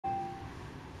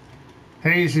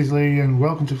Hey, this is Lee and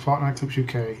welcome to Fortnite Clips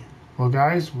UK. Well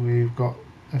guys, we've got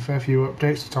a fair few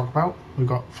updates to talk about. We've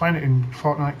got Find It in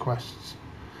Fortnite quests.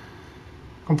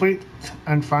 Complete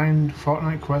and find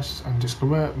Fortnite quests and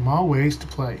discover more ways to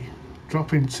play.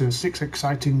 Drop into 6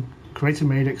 exciting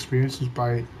creator-made experiences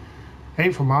by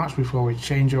 8th of March before we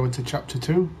change over to Chapter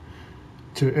 2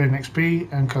 to earn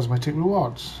XP and cosmetic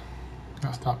rewards.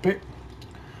 That's that bit.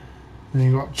 Then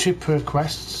you've got Chipper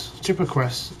quests. Chipper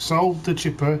quests. Solve the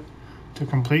Chipper to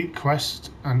complete quests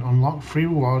and unlock free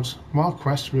rewards. More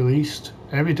quests released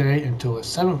every day until the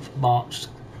 7th of March,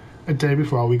 a day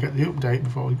before we get the update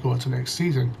before we go to next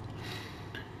season.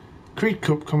 Creed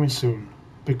Cup coming soon.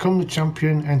 Become the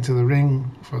champion, enter the ring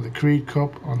for the Creed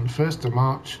Cup on the 1st of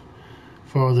March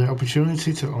for the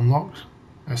opportunity to unlock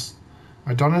a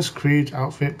Adonis Creed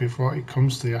outfit before it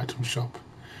comes to the item shop.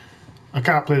 I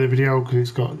can't play the video because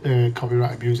it's got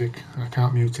copyrighted music and I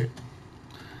can't mute it.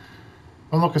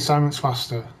 Unlock assignments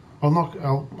faster. Unlock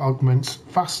augments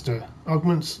faster.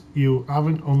 Augments you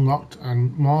haven't unlocked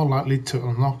and more likely to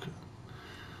unlock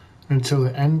until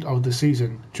the end of the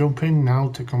season. Jump in now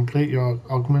to complete your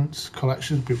augments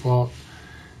collections before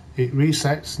it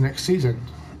resets next season.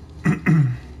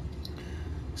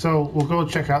 So we'll go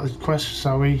check out the quest,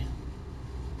 shall we?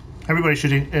 Everybody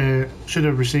should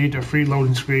have received a free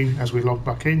loading screen as we log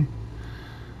back in.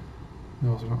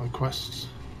 Those are not the quests.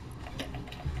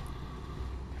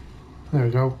 There we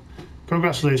go.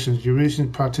 Congratulations, you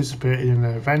recently participated in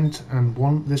an event and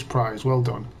won this prize. Well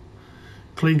done.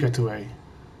 Clean getaway.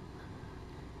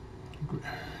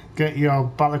 Get your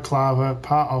balaclava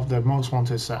part of the most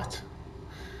wanted set.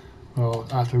 Well,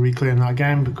 I have to reclaim that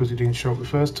again because it didn't show up the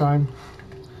first time.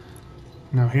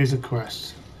 Now here's a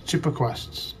quest. Chipper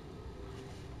quests.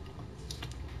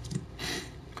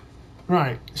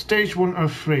 Right, stage 1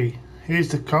 of 3. Here's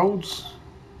the codes.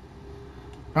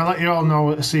 I'll let you all know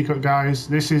a secret, guys.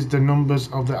 This is the numbers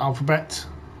of the alphabet.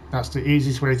 That's the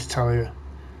easiest way to tell you.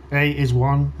 A is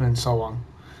 1 and so on.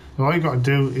 So all you got to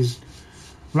do is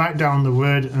write down the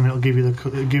word and it'll give you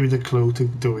the clue to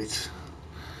do it.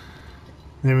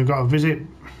 Then we've got to visit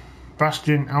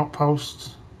Bastion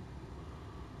Outpost.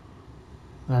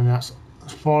 And that's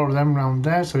 4 of them around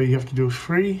there, so you have to do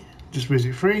 3. Just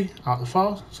visit 3 out of the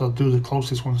 4, so do the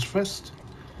closest ones first.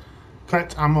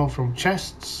 Collect ammo from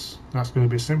chests. That's going to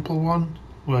be a simple one.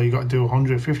 Well, you got to do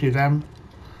 150 of them.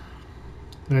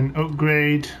 Then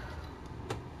upgrade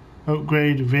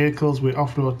vehicles with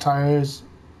off-road tires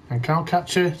and cow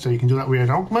catcher. So you can do that with an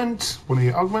augment, one of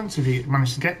your augments if you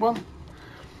manage to get one.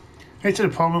 Hit an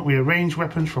opponent with ranged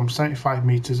weapons from 75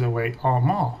 meters away or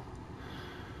more.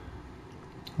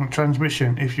 On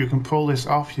transmission, if you can pull this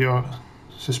off, your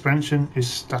suspension is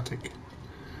static.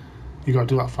 You got to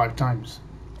do that 5 times.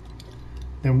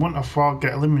 Then 1 of 4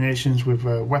 get eliminations with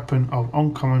a weapon of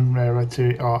uncommon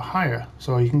rarity or higher.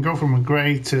 So you can go from a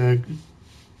grey to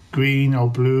green or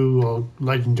blue or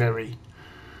legendary.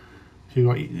 So you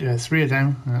got 3 of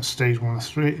them, and that's stage 1 of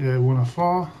 3, 1 of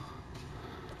 4.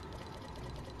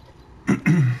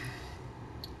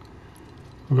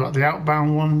 We've got the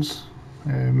outbound ones.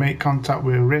 Make contact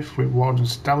with a rift with Warden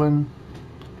Stellan.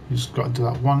 You just got to do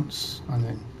that once, and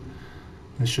then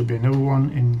there should be another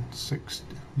one in 6.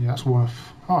 Yeah, that's 1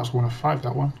 of. Oh, it's 1 of 5.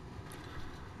 That one.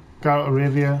 Garrett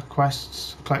Arabia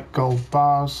quests. Collect gold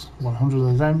bars. 100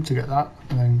 of them to get that,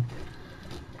 and then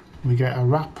we get a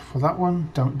wrap for that one.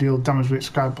 Deal damage with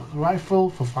sky rifle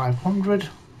for 500.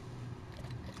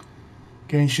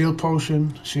 Gain shield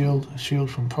potion. Shield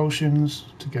from potions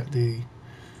to get the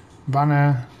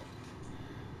banner.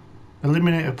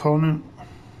 Eliminate opponent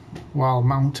while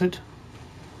mounted.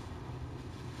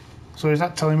 So is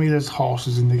that telling me there's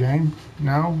horses in the game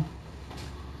now?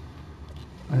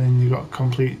 And then you got to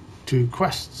complete 2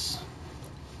 quests.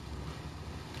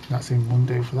 That's in 1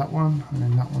 day for that one, and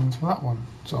then that one's for that one.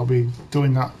 So I'll be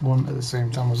doing that one at the same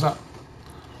time as that.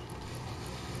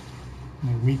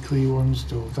 And then weekly ones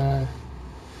still there.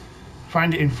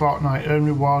 Find it in Fortnite. Earn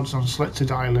rewards on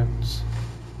selected islands.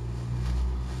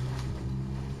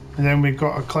 And then we've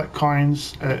got to collect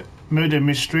coins at Murder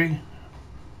Mystery,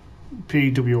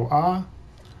 PWR.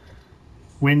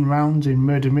 Win rounds in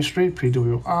Murder Mystery,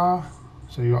 PWR.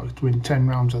 So you got to win 10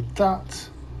 rounds of that.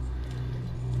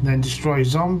 Then destroy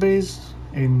zombies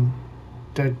in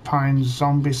Dead Pines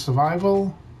Zombie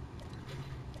Survival.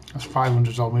 That's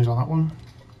 500 zombies on that one.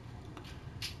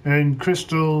 Earn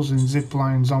crystals in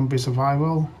Zipline Zombie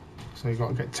Survival. So you got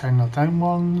to get 10 of them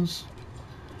ones.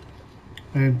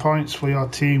 Earn points for your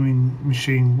team in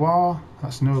Machine War.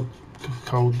 That's no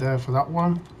code there for that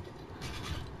one.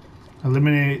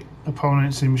 Eliminate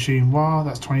opponents in Machine War.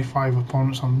 That's 25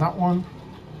 opponents on that one.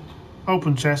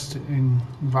 Open chest in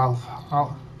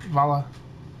Valhalla.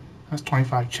 That's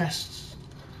 25 chests.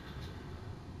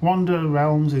 Wander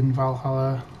realms in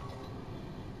Valhalla.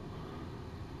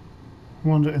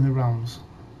 Wander in the realms.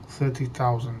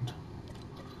 30,000.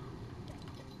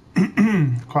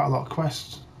 Quite a lot of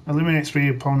quests. Eliminate 3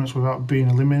 opponents without being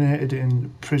eliminated in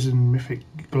prison mythic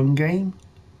gun game.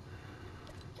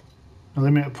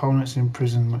 Eliminate opponents in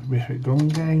prison mythic gun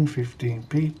game. 15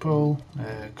 people.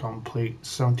 Complete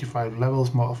 75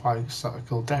 levels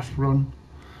motorcycle death run.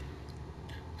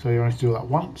 So you only have to do that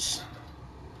once.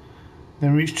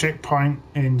 Then reach checkpoint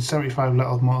in 75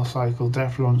 levels motorcycle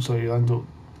death run. So you'll end up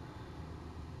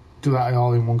do that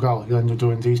all in one go. You'll end up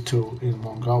doing these 2 in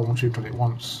one go once you've done it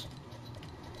once.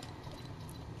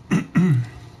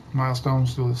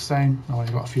 Milestones do the same. I've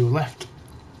only got a few left.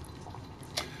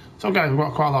 So guys, we've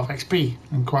got quite a lot of XP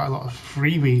and quite a lot of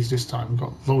freebies this time. We've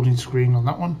got loading screen on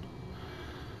that one.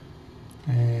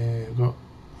 We've got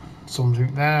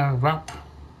something there, wrap.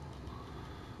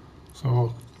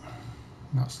 So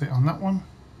that's it on that one.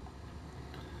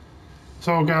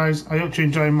 So guys, I hope you're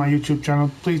enjoying my YouTube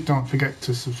channel. Please don't forget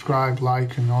to subscribe,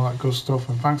 like and all that good stuff.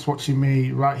 And thanks for watching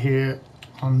me right here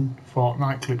on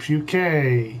Fortnite Clips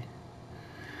UK.